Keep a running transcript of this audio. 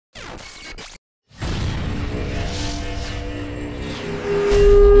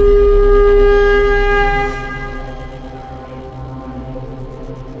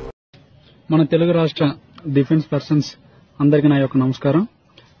మన తెలుగు రాష్ట్ర defence persons అందరికీ నా యొక్క నమస్కారం.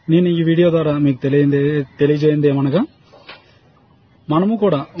 నేను ఈ వీడియో ద్వారా మీకు తెలియజేయండి ఏమనగా, మనము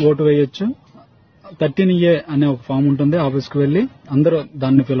కూడా ఓటు వేయొచ్చు. 13A అనే ఒక ఫామ్ ఉంటుంది. ఆఫీస్కి వెళ్లి అందరూ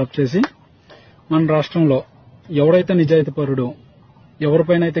దాన్ని ఫిలప్ చేసి, మన రాష్ట్రంలో ఎవరైతే నిజాయితీ పరుడు,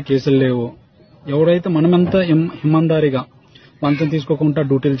 ఎవరిపైన అయితే కేసులు లేవు, ఎవరైతే మనమంతా ఇమాందారీగా లంచం తీసుకోకుండా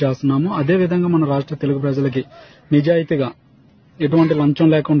డ్యూటీలు చేస్తున్నామో, అదే విధంగా మన రాష్ట్ర తెలుగు ప్రజలకి నిజాయితీగా ఎటువంటి లంచం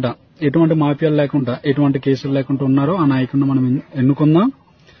లేకుండా, ఎటువంటి మాఫియాలు లేకుండా, ఎటువంటి కేసులు లేకుండా ఉన్నారో ఆ నాయకుడిని మనం ఎన్నుకుందాం.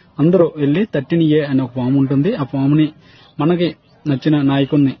 అందరూ వెళ్లి 13A అనే ఒక ఫామ్ ఉంటుంది. ఆ ఫామ్ ని మనకి నచ్చిన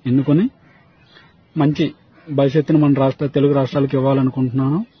నాయకుడిని ఎన్నుకొని మంచి భవిష్యత్తును మన తెలుగు రాష్ట్రాలకు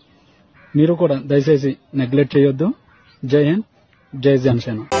ఇవ్వాలనుకుంటున్నాను. మీరు కూడా దయచేసి నెగ్లెక్ట్ చేయొద్దు. జై హింద్, జై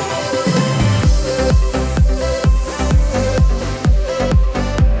జనసేన.